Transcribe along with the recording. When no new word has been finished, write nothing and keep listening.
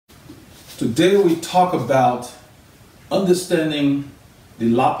Today we talk about understanding the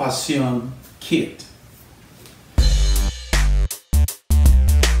La Passione kit.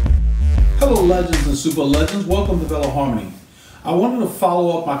 Hello legends and super legends, welcome to Veloharmony. I wanted to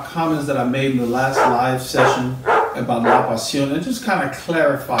follow up my comments that I made in the last live session about La Passione and just kind of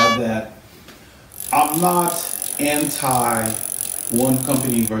clarify that I'm not anti one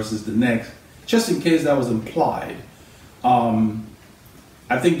company versus the next, just in case that was implied.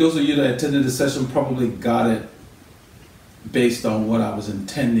 I think those of you that attended the session probably got it based on what I was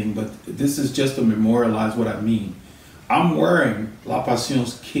intending, but this is just to memorialize what I mean. I'm wearing La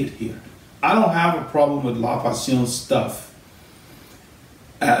Passione's kit here. I don't have a problem with La Passione's stuff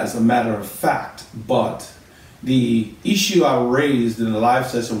as a matter of fact, but the issue I raised in the live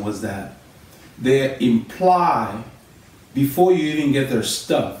session was that they imply before you even get their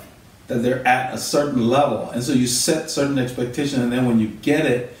stuff that they're at a certain level, and so you set certain expectations, and then when you get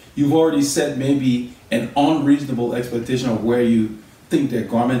it, you've already set maybe an unreasonable expectation of where you think their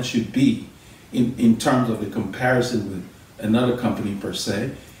garment should be in terms of the comparison with another company per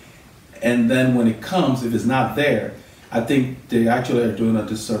se. And then when it comes, if it's not there, I think they actually are doing a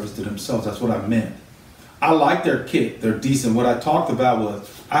disservice to themselves. That's what I meant. I like their kit, they're decent. What I talked about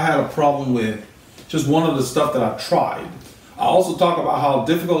was I had a problem with just one of the stuff that I tried. I also talk about how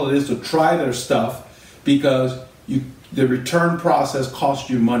difficult it is to try their stuff because the return process costs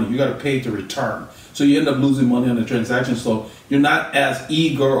you money. You got to pay to return. So you end up losing money on the transaction. So you're not as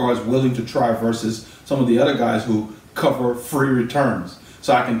eager or as willing to try versus some of the other guys who cover free returns.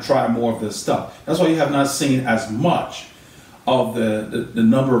 So I can try more of this stuff. That's why you have not seen as much of the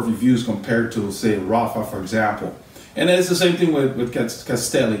number of reviews compared to, say, Rafa, for example. And it's the same thing with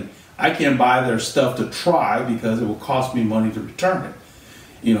Castelli. I can't buy their stuff to try because it will cost me money to return it,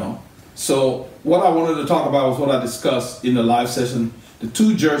 you know. So what I wanted to talk about was what I discussed in the live session, the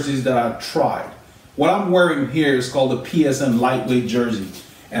two jerseys that I tried. What I'm wearing here is called the PSN lightweight jersey.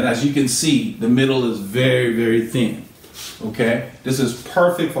 And as you can see, the middle is very, very thin, okay? This is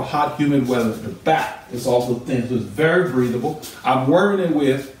perfect for hot, humid weather. The back is also thin, so it's very breathable. I'm wearing it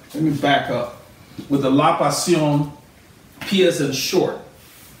with, let me back up, with the La Passione PSN short.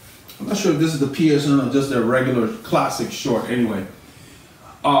 I'm not sure if this is the PSN or just their regular classic short anyway.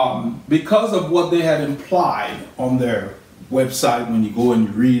 Because of what they had implied on their website when you go and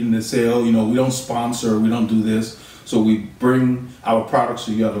you read and they say, oh, you know, we don't sponsor, we don't do this, so we bring our products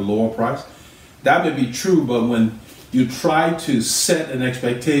to you at a lower price. That may be true, but when you try to set an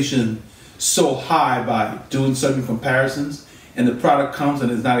expectation so high by doing certain comparisons and the product comes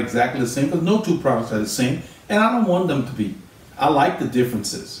and it's not exactly the same, because no two products are the same, and I don't want them to be. I like the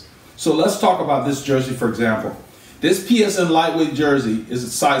differences. So let's talk about this jersey, for example. This PSN lightweight jersey is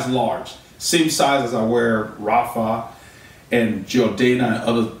a size large, same size as I wear Rafa and Giordana and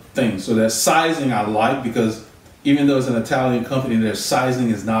other things. So their sizing I like because even though it's an Italian company, their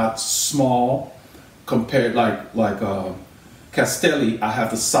sizing is not small compared like Castelli. I have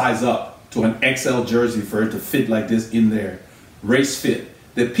to size up to an XL jersey for it to fit like this in there, race fit.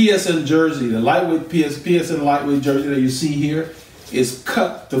 The PSN jersey, the lightweight PSN lightweight jersey that you see here, is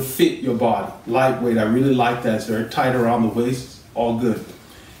cut to fit your body. Lightweight, I really like that. It's very tight around the waist, all good.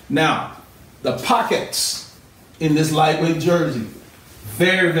 Now, the pockets in this lightweight jersey,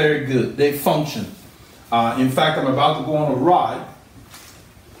 very, very good. They function. In fact, I'm about to go on a ride,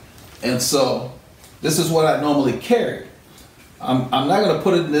 and so this is what I normally carry. I'm not gonna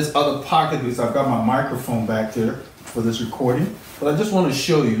put it in this other pocket because I've got my microphone back there for this recording, but I just want to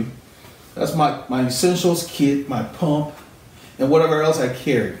show you. That's my essentials kit, my pump, and whatever else I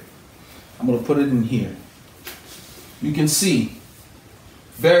carry. I'm going to put it in here. You can see,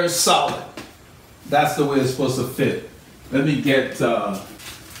 very solid. That's the way it's supposed to fit. Let me get,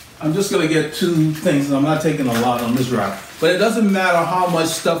 I'm just going to get two things, and I'm not taking a lot on this route. But it doesn't matter how much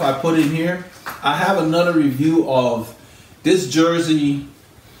stuff I put in here. I have another review of this jersey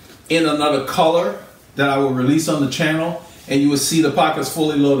in another color that I will release on the channel, and you will see the pockets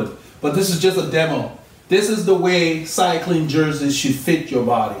fully loaded. But this is just a demo. This is the way cycling jerseys should fit your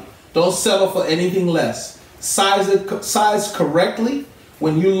body. Don't settle for anything less. Size correctly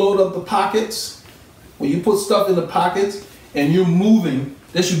when you load up the pockets. When you put stuff in the pockets and you're moving,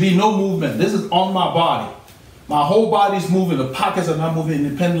 there should be no movement. This is on my body. My whole body's moving. The pockets are not moving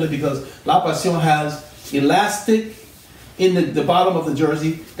independently because La Passione has elastic in the bottom of the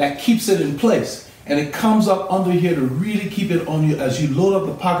jersey that keeps it in place. And it comes up under here to really keep it on you. As you load up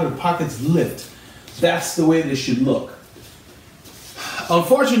the pockets lift. That's the way they should look.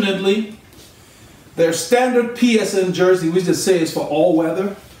 Unfortunately, their standard PSN jersey, we just say is for all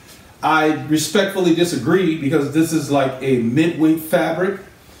weather. I respectfully disagree because this is like a mid-weight fabric.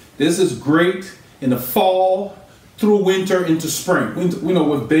 This is great in the fall, through winter, into spring, you know,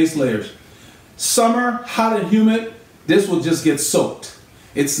 with base layers. Summer, hot and humid, this will just get soaked.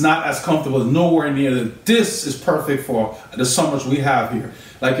 It's not as comfortable, nowhere near it. This is perfect for the summers we have here.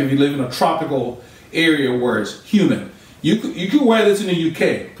 Like if you live in a tropical area where it's humid. You could wear this in the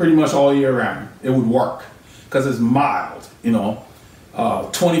UK pretty much all year round. It would work because it's mild, you know,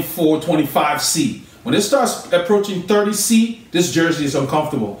 24, 25 C. When it starts approaching 30 C, this jersey is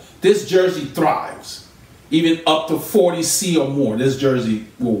uncomfortable. This jersey thrives. Even up to 40 C or more, this jersey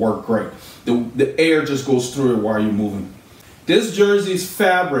will work great. The air just goes through it while you're moving. This jersey's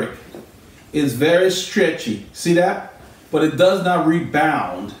fabric is very stretchy. See that? But it does not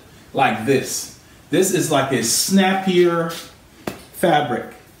rebound like this. This is like a snappier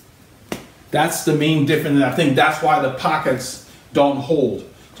fabric. That's the main difference, and I think that's why the pockets don't hold.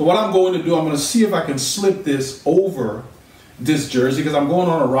 So what I'm going to do, I'm going to see if I can slip this over this jersey, because I'm going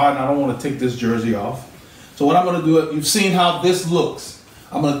on a ride and I don't want to take this jersey off. So what I'm going to do, you've seen how this looks.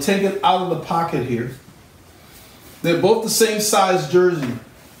 I'm going to take it out of the pocket here. They're both the same size jersey.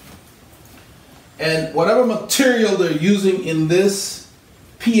 And whatever material they're using in this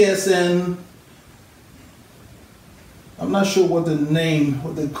PSN, I'm not sure what the name,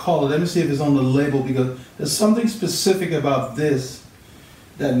 what they call it. Let me see if it's on the label, because there's something specific about this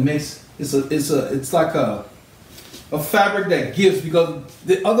that makes it's like a fabric that gives, because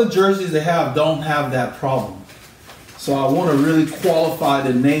the other jerseys they have don't have that problem. So I want to really qualify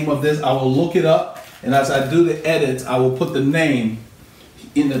the name of this. I will look it up, and as I do the edits, I will put the name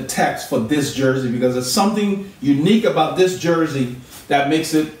in the text for this jersey, because there's something unique about this jersey that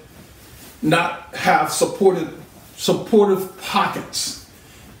makes it not have supportive pockets.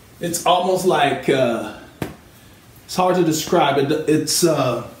 It's almost like it's hard to describe it. It's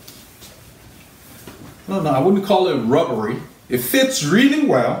I don't know, I wouldn't call it rubbery. It fits really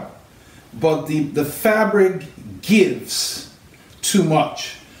well, but the fabric gives too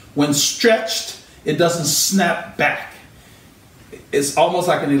much. When stretched, it doesn't snap back. It's almost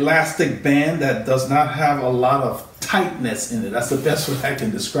like an elastic band that does not have a lot of tightness in it. That's the best way I can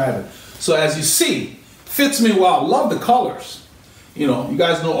describe it. So as you see, fits me well. Love the colors. You know, you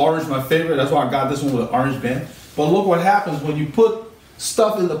guys know orange, my favorite. That's why I got this one with an orange band. But look what happens when you put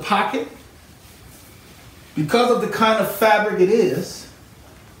stuff in the pocket. Because of the kind of fabric it is,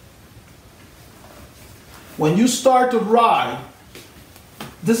 when you start to ride,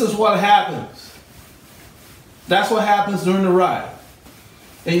 this is what happens. That's what happens during the ride.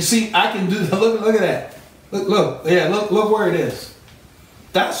 And you see, I can do that. Look at that. Look, yeah, look where it is.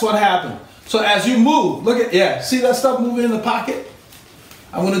 That's what happened. So as you move, look at, yeah, see that stuff moving in the pocket?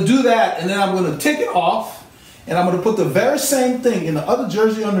 I'm going to do that, and then I'm going to take it off, and I'm going to put the very same thing in the other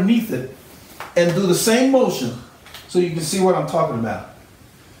jersey underneath it, and do the same motion, so you can see what I'm talking about.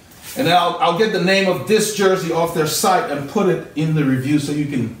 And then I'll get the name of this jersey off their site and put it in the review so you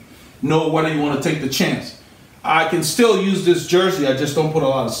can know whether you want to take the chance. I can still use this jersey, I just don't put a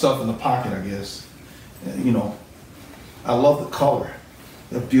lot of stuff in the pocket, I guess. You know, I love the color.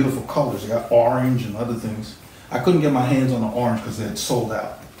 They're beautiful colors. They got orange and other things. I couldn't get my hands on the orange because they had sold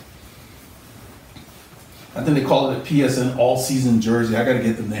out. I think they call it a PSN all-season jersey. I got to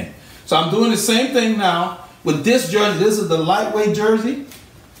get the name. So I'm doing the same thing now with this jersey. This is the lightweight jersey.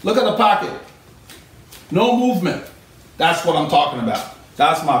 Look at the pocket. No movement. That's what I'm talking about.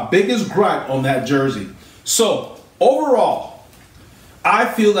 That's my biggest gripe on that jersey. So overall, I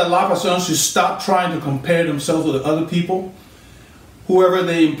feel that La Passione should stop trying to compare themselves with other people, whoever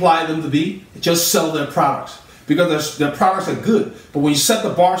they imply them to be. Just sell their products, because their products are good. But when you set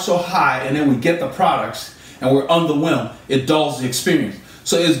the bar so high and then we get the products and we're underwhelmed, it dulls the experience.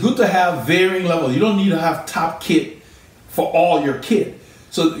 So it's good to have varying levels. You don't need to have top kit for all your kit.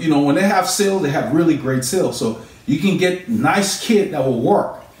 So, you know, when they have sales, they have really great sales. So you can get nice kit that will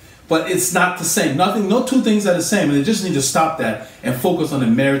work, but it's not the same. No two things are the same, and they just need to stop that and focus on the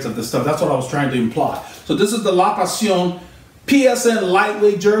merits of the stuff. That's what I was trying to imply. So this is the La Passione PSN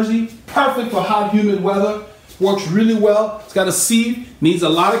lightweight jersey, perfect for hot, humid weather. Works really well. It's got a sieve, needs a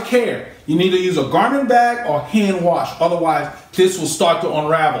lot of care. You need to use a garment bag or hand wash, otherwise this will start to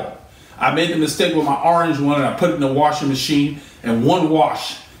unravel. I made the mistake with my orange one, and I put it in the washing machine, and one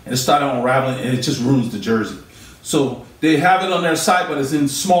wash and it started unraveling, and it just ruins the jersey. So they have it on their site, but it's in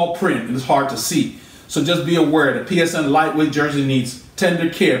small print and it's hard to see. So just be aware, the PSN lightweight jersey needs tender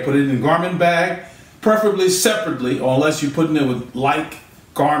care. Put it in a garment bag, preferably separately, or unless you're putting it with light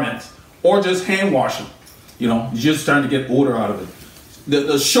garments, or just hand wash them. You know, you're just starting to get odor out of it.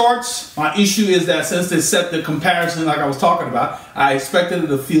 The shorts, my issue is that since they set the comparison like I was talking about, I expected it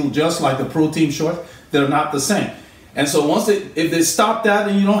to feel just like the Pro Team shorts. They're not the same. And so once if they stop that,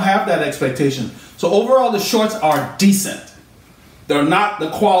 then you don't have that expectation. So overall, the shorts are decent. They're not the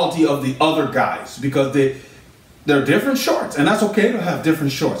quality of the other guys because they're different shorts, and that's okay to have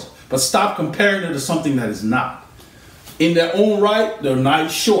different shorts. But stop comparing it to something that is not. In their own right, they're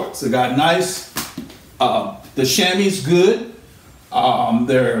nice shorts. They got nice. The chamois good.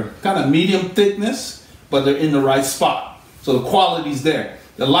 They're kind of medium thickness, but they're in the right spot. So the quality's there.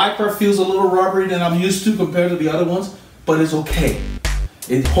 The Lycra feels a little rubbery than I'm used to compared to the other ones, but it's okay.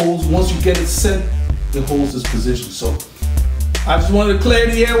 It holds, once you get it set, it holds its position. So I just wanted to clear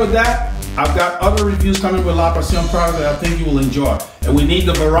the air with that. I've got other reviews coming with La Passione products that I think you will enjoy. And we need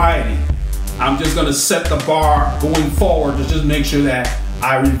the variety. I'm just gonna set the bar going forward to just make sure that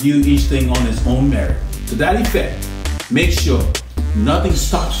I review each thing on its own merit. To that effect, make sure nothing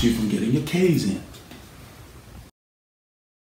stops you from getting your K's in.